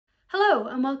Hello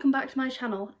and welcome back to my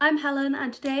channel. I'm Helen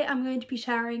and today I'm going to be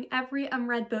sharing every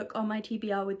unread book on my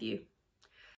TBR with you.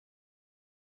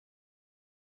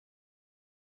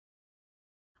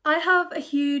 I have a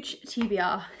huge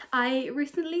TBR. I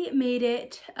recently made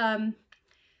it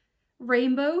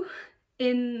rainbow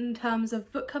in terms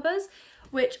of book covers,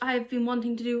 which I've been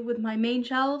wanting to do with my main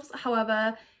shelves.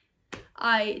 However,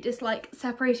 I dislike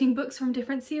separating books from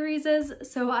different series,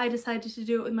 so I decided to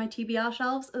do it with my TBR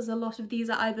shelves, as a lot of these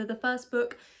are either the first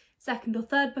book, second or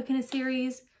third book in a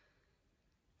series,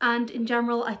 and in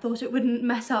general I thought it wouldn't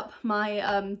mess up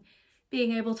my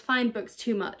being able to find books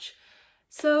too much.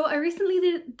 So I recently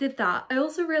did that. I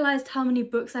also realised how many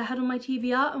books I had on my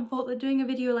TBR and thought that doing a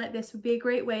video like this would be a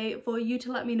great way for you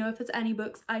to let me know if there's any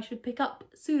books I should pick up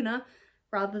sooner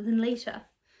rather than later.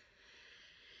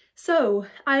 So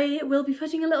I will be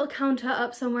putting a little counter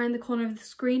up somewhere in the corner of the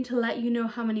screen to let you know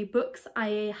how many books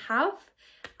I have.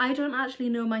 I don't actually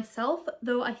know myself,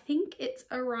 though I think it's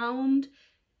around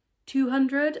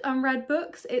 200 unread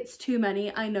books. It's too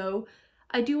many, I know.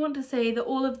 I do want to say that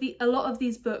a lot of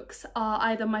these books are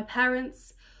either my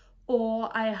parents'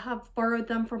 or I have borrowed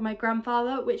them from my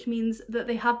grandfather, which means that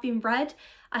they have been read.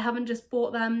 I haven't just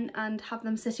bought them and have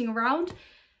them sitting around.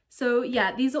 So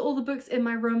yeah, these are all the books in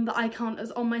my room that I count as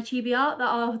on my TBR, that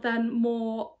are then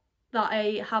more that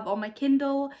I have on my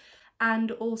Kindle,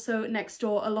 and also next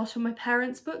door a lot of my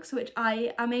parents' books, which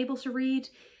I am able to read,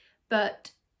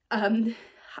 but I'm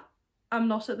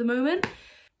not at the moment.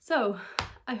 So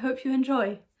I hope you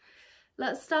enjoy.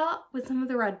 Let's start with some of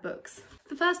the read books.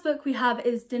 The first book we have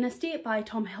is Dynasty by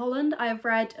Tom Holland. I have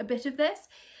read a bit of this.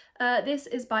 This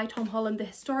is by Tom Holland the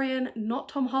historian, not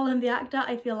Tom Holland the actor.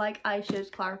 I feel like I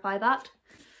should clarify that.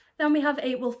 Then we have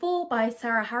Eight Will Fall by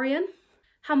Sarah Harrion.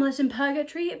 Hamlet in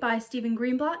Purgatory by Stephen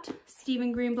Greenblatt.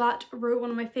 Stephen Greenblatt wrote one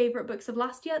of my favourite books of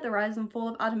last year, The Rise and Fall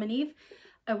of Adam and Eve.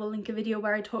 I will link a video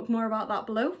where I talk more about that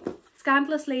below.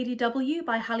 Scandalous Lady W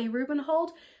by Hallie Rubenhold.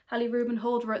 Hallie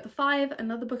Rubenhold wrote The Five,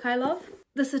 another book I love.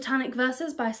 The Satanic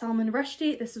Verses by Salman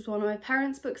Rushdie. This is one of my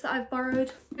parents' books that I've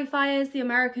borrowed. Fires, The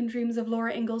American Dreams of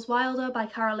Laura Ingalls Wilder by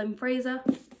Carolyn Fraser.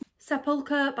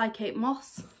 Sepulchre by Kate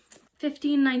Moss.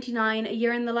 1599, A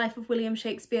Year in the Life of William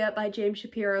Shakespeare by James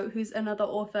Shapiro, who's another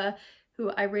author who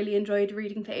I really enjoyed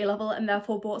reading for A-level and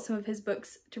therefore bought some of his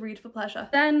books to read for pleasure.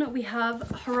 Then we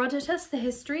have Herodotus, The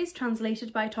Histories,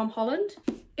 translated by Tom Holland.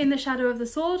 In the Shadow of the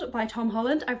Sword by Tom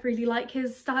Holland. I really like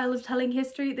his style of telling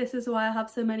history. This is why I have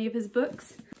so many of his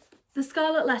books. The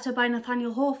Scarlet Letter by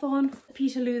Nathaniel Hawthorne.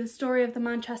 Peterloo, The Story of the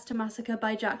Manchester Massacre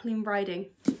by Jacqueline Briding.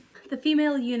 The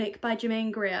Female Eunuch by Germaine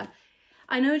Greer.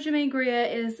 I know Germaine Greer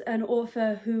is an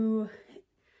author who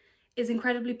is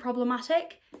incredibly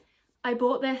problematic. I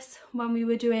bought this when we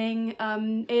were doing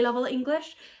A-level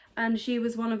English, and she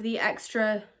was one of the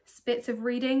extra bits of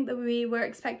reading that we were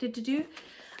expected to do.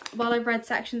 While I've read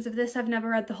sections of this, I've never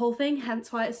read the whole thing,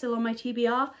 hence why it's still on my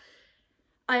TBR.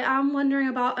 I am wondering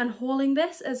about unhauling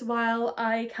this, as while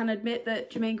I can admit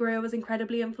that Germaine Greer was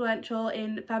incredibly influential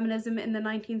in feminism in the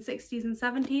 1960s and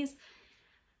 70s.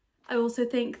 I also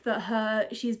think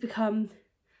that she's become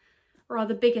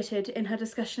rather bigoted in her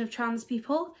discussion of trans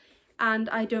people, and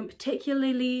I don't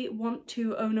particularly want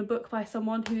to own a book by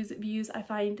someone whose views I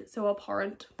find so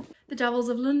abhorrent. The Devils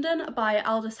of London by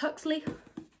Aldous Huxley.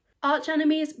 Arch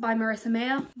Enemies by Marissa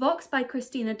Mayer. Vox by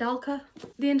Christina Dalker.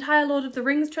 The entire Lord of the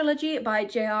Rings trilogy by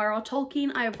J.R.R.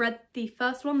 Tolkien. I have read the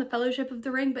first one, The Fellowship of the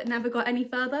Ring, but never got any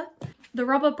further. The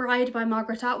Robber Bride by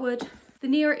Margaret Atwood.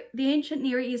 The Ancient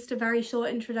Near East, a very short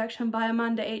introduction by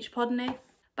Amanda H. Podney.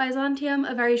 Byzantium,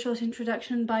 a very short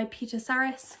introduction by Peter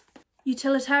Saris.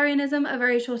 Utilitarianism, a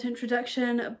very short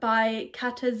introduction by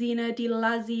Katarzyna de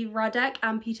Lazy Radek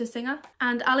and Peter Singer.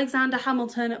 And Alexander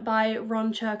Hamilton by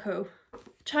Ron Cherko.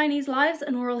 Chinese Lives,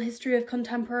 An Oral History of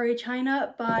Contemporary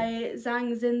China by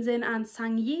Zhang Xinxin and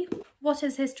Sang Yi. What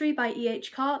is History by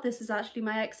E.H. Carr. This is actually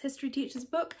my ex-history teacher's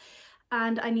book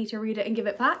and I need to read it and give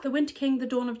it back. The Winter King, The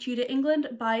Dawn of Tudor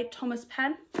England by Thomas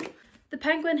Penn. The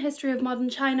Penguin, History of Modern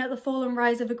China, The Fall and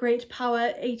Rise of a Great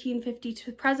Power, 1850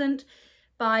 to present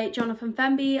by Jonathan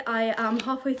Femby. I am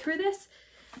halfway through this,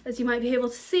 as you might be able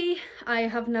to see. I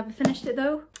have never finished it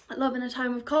though. Love in a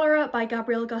Time of Cholera by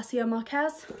Gabriel Garcia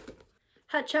Marquez.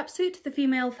 Hatshepsut, The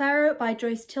Female Pharaoh by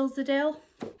Joyce Tilsdale.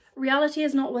 Reality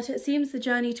is Not What It Seems, The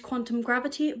Journey to Quantum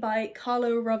Gravity by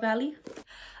Carlo Rovelli.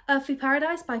 Earthly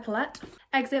Paradise by Colette.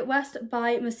 Exit West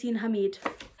by Masin Hamid.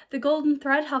 The Golden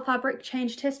Thread, How Fabric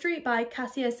Changed History by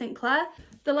Cassia St. Clair.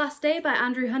 The Last Day by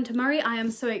Andrew Hunter Murray. I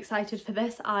am so excited for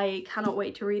this. I cannot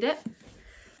wait to read it.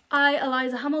 I,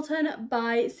 Eliza Hamilton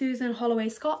by Susan Holloway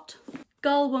Scott.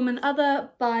 Girl, Woman, Other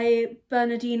by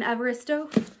Bernardine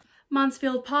Evaristo.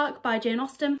 Mansfield Park by Jane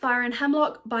Austen. Fire and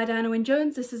Hemlock by Diana Wynne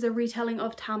Jones. This is a retelling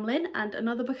of Tam Lin and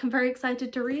another book I'm very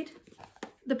excited to read.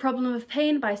 The Problem of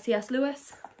Pain by C.S.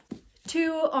 Lewis.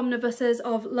 2 omnibuses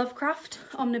of Lovecraft.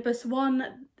 Omnibus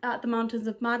 1, At the Mountains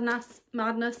of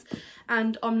Madness,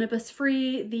 and Omnibus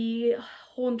 3, The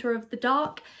Haunter of the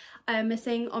Dark. I am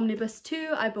missing Omnibus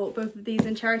 2. I bought both of these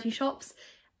in charity shops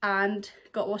and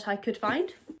got what I could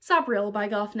find. Sabriel by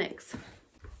Garth Nix.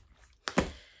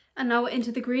 And now we're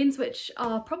into the greens, which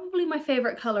are probably my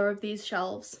favourite colour of these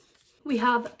shelves. We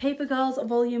have Paper Girls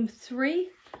Volume 3,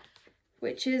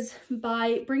 which is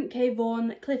by Brink K.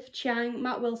 Vaughan, Cliff Chiang,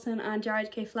 Matt Wilson and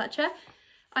Jared K. Fletcher.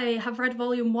 I have read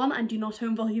Volume 1 and do not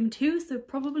own Volume 2, so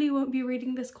probably won't be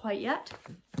reading this quite yet.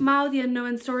 Mao, the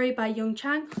Unknown Story by Yung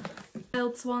Chang.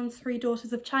 Wild Swans, 3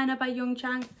 Daughters of China by Yung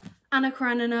Chang. Anna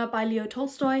Karenina by Leo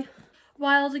Tolstoy.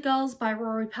 Wilder Girls by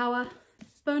Rory Power.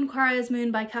 Bone Quarrier's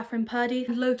Moon by Catherine Purdy.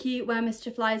 And Loki, Where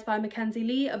Mischief Lies by Mackenzie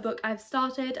Lee, a book I've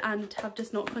started and have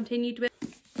just not continued with.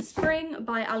 Spring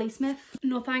by Ali Smith.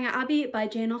 Northanger Abbey by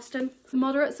Jane Austen.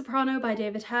 Moderate Soprano by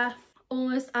David Hare.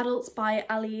 Almost Adults by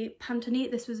Ali Pantani.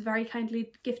 This was very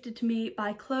kindly gifted to me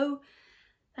by Chloe.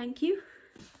 Thank you.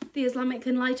 The Islamic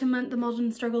Enlightenment, The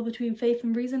Modern Struggle Between Faith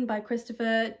and Reason by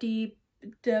Christopher de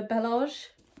Bellage.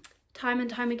 Time and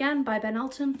Time Again by Ben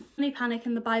Elton. Honey Panic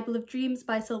in the Bible of Dreams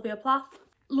by Sylvia Plath.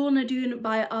 Lorna Doone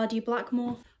by R.D.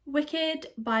 Blackmore. Wicked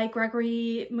by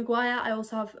Gregory Maguire. I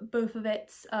also have both of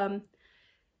its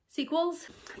sequels.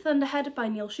 Thunderhead by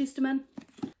Neil Shusterman.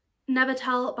 Never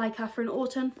Tell by Catherine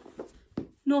Orton.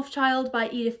 Northchild by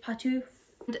Edith Patou.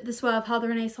 And The Swerve, How the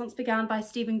Renaissance Began by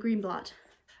Stephen Greenblatt.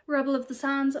 Rebel of the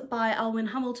Sands by Alwyn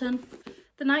Hamilton.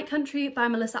 The Night Country by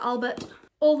Melissa Albert.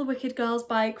 All the Wicked Girls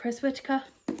by Chris Whitaker.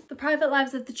 The Private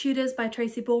Lives of the Tudors by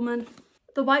Tracy Borman.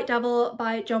 The White Devil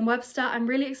by John Webster. I'm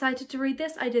really excited to read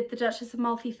this. I did The Duchess of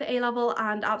Malfi for A-level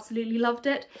and absolutely loved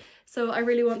it, so I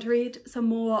really want to read some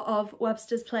more of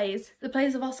Webster's plays. The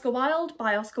Plays of Oscar Wilde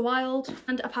by Oscar Wilde,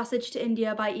 and A Passage to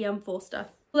India by E.M. Forster.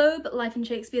 Globe, Life in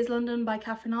Shakespeare's London by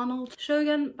Catherine Arnold.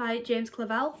 Shogun by James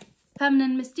Clavell.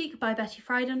 Feminine Mystique by Betty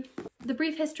Friedan. The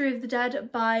Brief History of the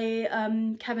Dead by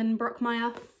Kevin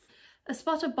Brockmeyer. A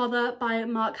Spot of Bother by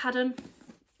Mark Haddon.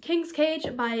 King's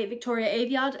Cage by Victoria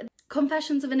Aveyard.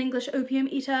 Confessions of an English Opium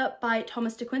Eater by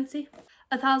Thomas de Quincey.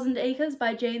 1,000 Acres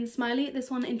by Jane Smiley. This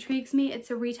one intrigues me.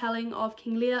 It's a retelling of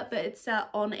King Lear, but it's set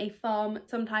on a farm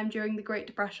sometime during the Great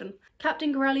Depression.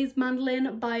 Captain Corelli's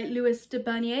Mandolin by Louis de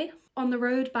Bernier. On the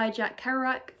Road by Jack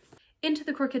Kerouac. Into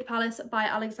the Crooked Palace by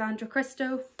Alexandra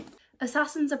Christo.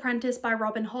 Assassin's Apprentice by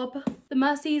Robin Hobb. The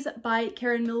Mercies by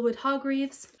Kieran Millwood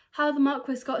Hargreaves. How the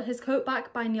Marquis Got His Coat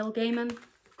Back by Neil Gaiman.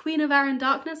 Queen of Air and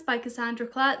Darkness by Cassandra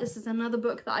Clare. This is another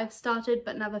book that I've started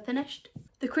but never finished.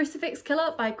 The Crucifix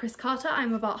Killer by Chris Carter.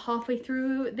 I'm about halfway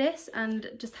through this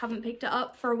and just haven't picked it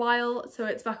up for a while, so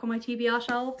it's back on my TBR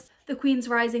shelves. The Queen's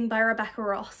Rising by Rebecca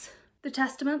Ross. The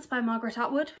Testaments by Margaret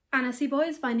Atwood. Annecy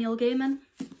Boys by Neil Gaiman.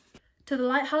 To the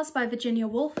Lighthouse by Virginia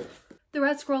Woolf. The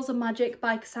Red Scrolls of Magic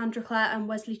by Cassandra Clare and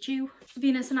Wesley Chu.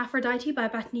 Venus and Aphrodite by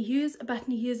Bethany Hughes.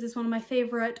 Bethany Hughes is one of my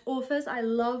favourite authors. I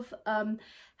love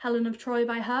Helen of Troy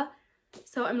by her,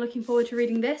 so I'm looking forward to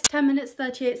reading this. 10 minutes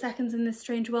 38 seconds in this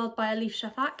strange world by Alif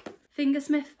Shafak.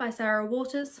 Fingersmith by Sarah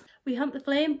Waters. We Hunt the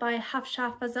Flame by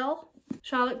Hafshah Fazell.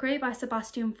 Charlotte Gray by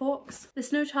Sebastian Fawkes. The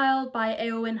Snow Child by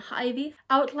Eowyn Ivey.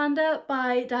 Outlander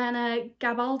by Diana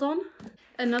Gabaldon.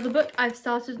 Another book I've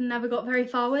started and never got very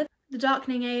far with. The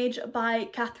Darkening Age by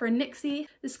Catherine Nixie.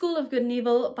 The School of Good and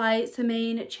Evil by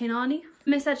Semaine Chinani.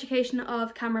 Miseducation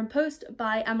of Cameron Post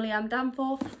by Emily M.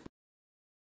 Danforth.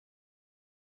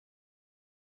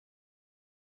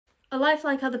 A Life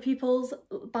Like Other People's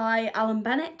by Alan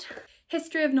Bennett.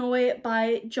 History of Norway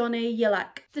by John A.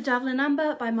 Yillak. The Davlin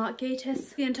Amber by Mark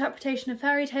Gatiss. The Interpretation of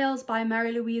Fairy Tales by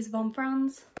Mary Louise von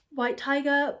Franz. White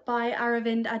Tiger by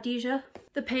Aravind Adija.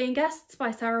 The Paying Guests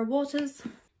by Sarah Waters.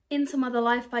 In Some Other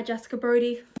Life by Jessica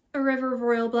Brody. A River of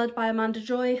Royal Blood by Amanda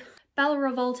Joy. Bella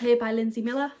Revolte by Lindsay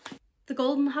Miller. The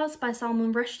Golden House by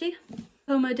Salman Rushdie.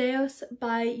 Homo Deus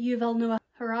by Yuval Noah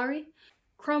Harari.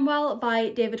 Cromwell by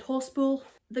David Horspool.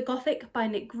 The Gothic by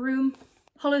Nick Groom.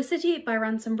 Hollow City by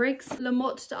Ransom Briggs. Le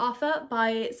Morte d'Arthur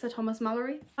by Sir Thomas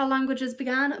Mallory. How Languages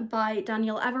Began by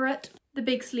Daniel Everett. The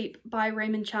Big Sleep by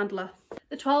Raymond Chandler.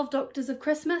 The 12 Doctors of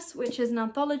Christmas, which is an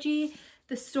anthology.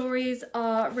 The stories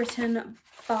are written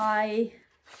by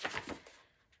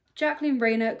Jacqueline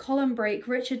Rayner, Colin Brake,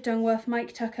 Richard Dungworth,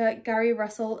 Mike Tucker, Gary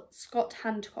Russell, Scott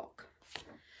Handcock,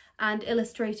 and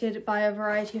illustrated by a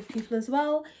variety of people as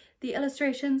well. The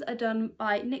illustrations are done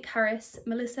by Nick Harris,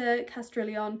 Melissa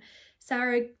Castrillion,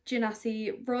 Sarah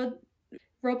Genassi,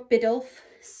 Rob Biddulph,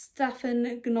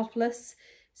 Stefan Gnopoulos,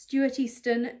 Stuart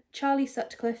Easton, Charlie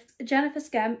Sutcliffe, Jennifer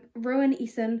Skemp, Rowan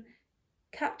Eason,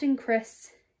 Captain Chris,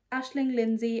 Aisling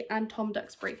Lindsay and Tom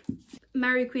Duxbury.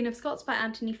 Mary Queen of Scots by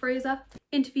Anthony Fraser.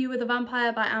 Interview with a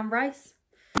Vampire by Anne Rice.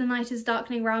 The Night is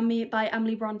Darkening Round Me by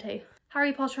Emily Bronte.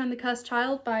 Harry Potter and the Cursed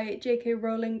Child by J.K.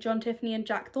 Rowling, John Tiffany and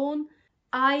Jack Thorne.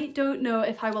 I don't know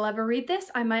if I will ever read this.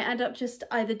 I might end up just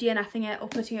either DNFing it or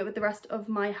putting it with the rest of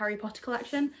my Harry Potter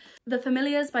collection. The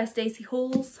Familiars by Stacey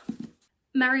Halls.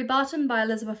 Mary Barton by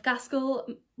Elizabeth Gaskell,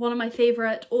 one of my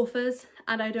favourite authors,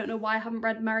 and I don't know why I haven't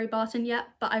read Mary Barton yet,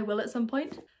 but I will at some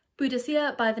point.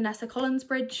 Boudicca by Vanessa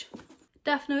Collinsbridge.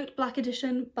 Death Note Black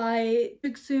Edition by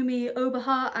Bugsumi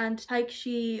Obaha and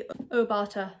Taikeshi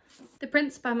Obata. The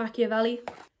Prince by Machiavelli.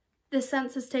 The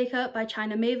Census Taker by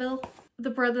China Mayville. The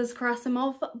Brothers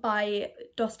Karasimov by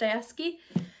Dostoevsky.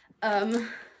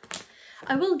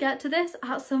 I will get to this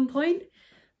at some point,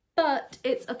 but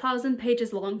it's 1,000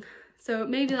 pages long, so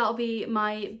maybe that'll be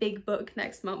my big book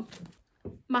next month.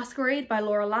 Masquerade by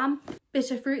Laura Lamb.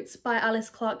 Bitter Fruits by Alice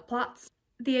Clark Platts.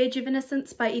 The Age of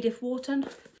Innocence by Edith Wharton.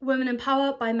 Women in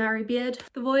Power by Mary Beard.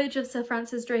 The Voyage of Sir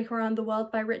Francis Drake Around the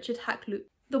World by Richard Hakluyt.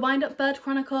 The Wind-Up Bird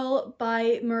Chronicle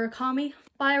by Murakami.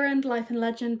 Byron, Life and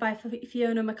Legend by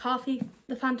Fiona McCarthy.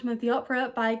 The Phantom of the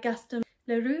Opera by Gaston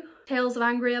Leroux. Tales of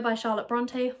Angria by Charlotte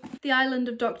Bronte. The Island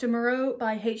of Dr. Moreau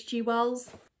by H.G.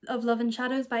 Wells. Of Love and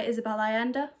Shadows by Isabel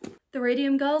Allende. The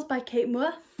Radium Girls by Kate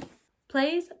Moore.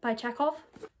 Plays by Chekhov.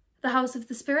 The House of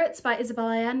the Spirits by Isabel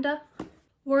Allende.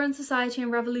 War and Society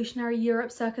and Revolutionary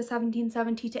Europe circa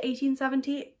 1770 to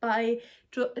 1870 by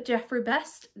Geoffrey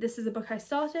Best. This is a book I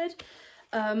started.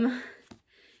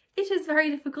 It is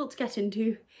very difficult to get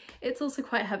into. It's also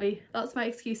quite heavy. That's my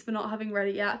excuse for not having read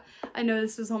it yet. I know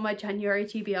this was on my January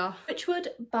TBR. Witchwood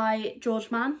by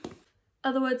George Mann.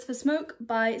 Other Words for Smoke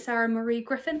by Sarah Marie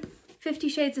Griffin. 50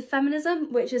 Shades of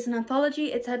Feminism, which is an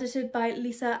anthology. It's edited by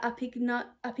Lisa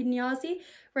Appignazzi,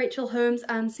 Rachel Holmes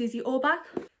and Susie Orbach.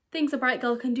 Things a Bright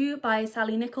Girl Can Do by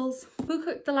Sally Nichols. Who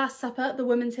Cooked the Last Supper? The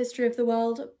Women's History of the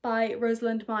World by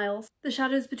Rosalind Miles. The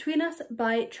Shadows Between Us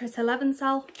by Trissa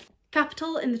Leventhal.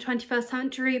 Capital in the 21st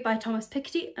Century by Thomas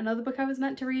Piketty, another book I was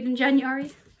meant to read in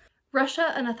January.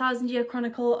 Russia and a 1,000-Year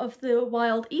Chronicle of the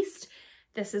Wild East.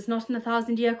 This is not an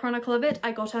 1,000-year chronicle of it.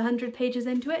 I got 100 pages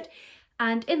into it,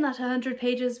 and in that 100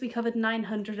 pages we covered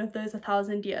 900 of those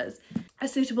 1,000 years. A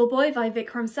Suitable Boy by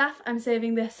Vikram Seth. I'm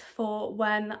saving this for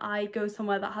when I go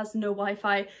somewhere that has no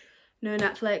Wi-Fi, no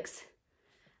Netflix,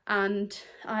 and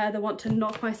I either want to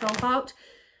knock myself out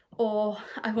or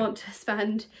I want to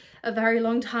spend a very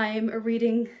long time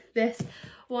reading this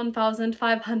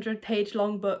 1,500 page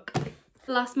long book.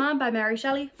 The Last Man by Mary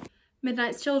Shelley.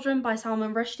 Midnight's Children by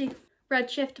Salman Rushdie.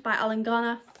 Redshift by Alan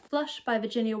Garner. Flush by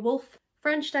Virginia Woolf.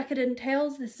 French Decadent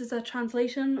Tales, this is a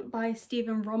translation by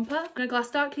Stephen Romper. In a Glass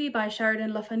Darkly by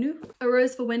Sheridan Le Fanu. A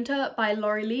Rose for Winter by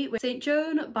Laurie Lee. St.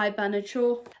 Joan by Bernard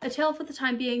Shaw. A Tale for the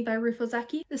Time Being by Rufo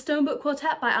Zeki. The Stonebook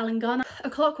Quartet by Alan Garner.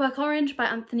 A Clockwork Orange by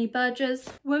Anthony Burgess.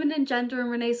 Women in Gender and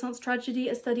Renaissance Tragedy,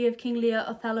 a study of King Lear,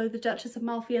 Othello, the Duchess of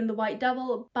Malfi and the White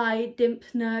Devil by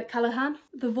Dimpna Callahan.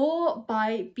 The Vor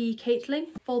by B. Caitling.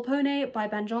 Volpone by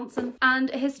Ben Jonson. And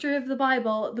A History of the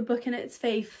Bible, the Book and Its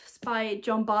Faiths by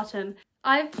John Barton.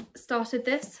 I've started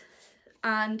this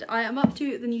and I am up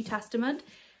to the New Testament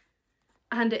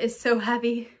and it is so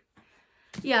heavy.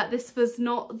 Yeah, this was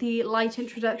not the light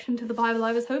introduction to the Bible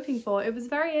I was hoping for. It was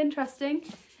very interesting,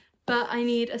 but I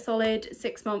need a solid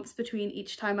 6 months between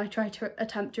each time I try to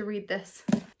attempt to read this.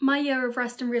 My Year of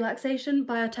Rest and Relaxation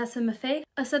by Artessa Maffei.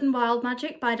 A Sudden Wild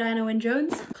Magic by Diana Wynne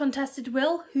Jones. Contested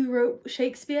Will, who wrote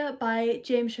Shakespeare by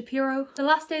James Shapiro. The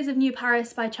Last Days of New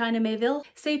Paris by China Mayville.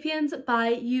 Sapiens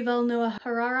by Yuval Noah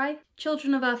Harari.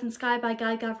 Children of Earth and Sky by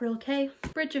Guy Gavriel Kay.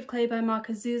 Bridge of Clay by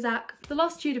Marcus Zuzak. The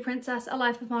Lost Tudor Princess, A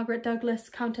Life of Margaret Douglas,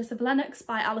 Countess of Lennox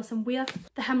by Alison Weir.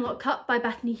 The Hemlock Cup by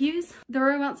Bethany Hughes. The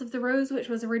Romance of the Rose, which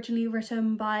was originally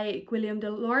written by Guillaume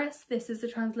de Loris. This is a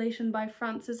translation by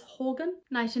Frances Horgan.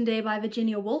 Night and Day by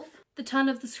Virginia Woolf. The Turn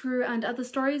of the Screw and Other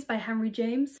Stories by Henry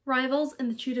James. Rivals in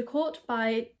the Tudor Court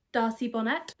by Darcy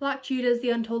Bonnet. Black Tudors, The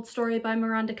Untold Story by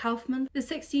Miranda Kaufman. The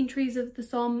 16 Trees of the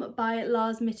Somme by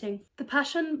Lars Mitting. The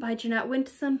Passion by Jeanette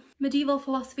Winterson. Medieval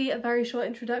Philosophy, A Very Short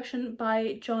Introduction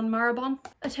by John Marabon.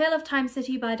 A Tale of Time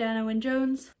City by Diana Wynne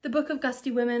Jones. The Book of Gusty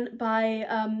Women by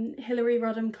Hillary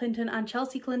Rodham Clinton and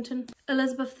Chelsea Clinton.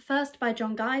 Elizabeth I by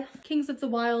John Guy. Kings of the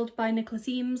Wild by Nicholas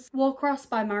Eames. Warcross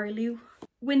by Mary Liu.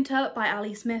 Winter by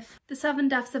Ali Smith, The Seven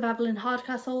Deaths of Evelyn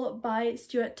Hardcastle by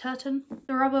Stuart Turton,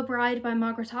 The Robber Bride by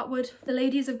Margaret Atwood, The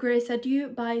Ladies of Grey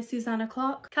Sedu by Susanna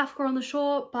Clarke, Kafka on the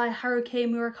Shore by Haruki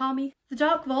Murakami, The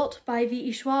Dark Vault by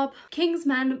V.E. Schwab, King's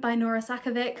Men by Nora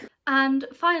Sakavic, and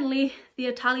finally The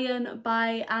Italian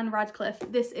by Anne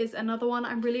Radcliffe. This is another one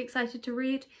I'm really excited to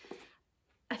read.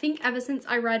 I think ever since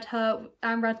I read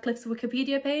Anne Radcliffe's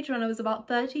Wikipedia page when I was about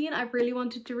 13, I really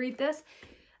wanted to read this.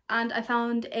 And I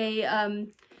found a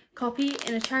copy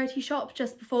in a charity shop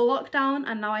just before lockdown,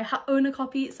 and now I own a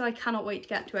copy, so I cannot wait to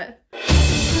get to it.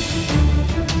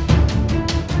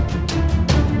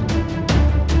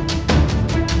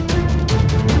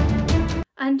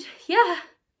 And yeah,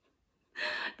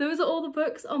 those are all the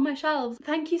books on my shelves.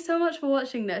 Thank you so much for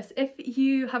watching this. If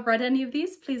you have read any of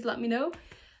these, please let me know.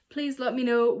 Please let me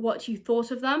know what you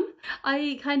thought of them.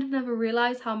 I kind of never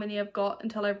realised how many I've got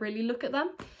until I really look at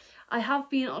them. I have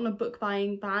been on a book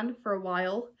buying ban for a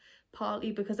while,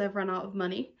 partly because I've run out of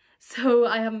money, so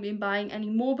I haven't been buying any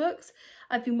more books.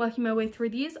 I've been working my way through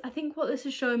these. I think what this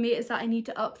is showing me is that I need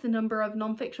to up the number of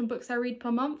non-fiction books I read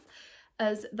per month,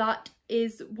 as that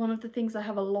is one of the things I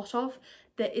have a lot of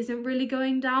that isn't really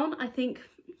going down. I think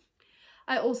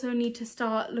I also need to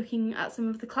start looking at some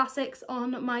of the classics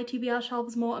on my TBR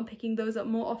shelves more and picking those up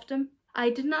more often.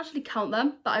 I didn't actually count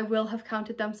them, but I will have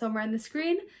counted them somewhere in the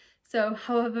screen. So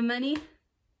however many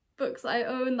books I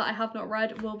own that I have not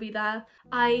read will be there.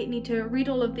 I need to read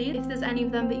all of these. If there's any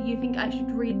of them that you think I should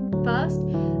read first,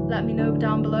 let me know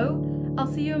down below.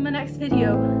 I'll see you in my next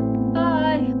video.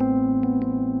 Bye!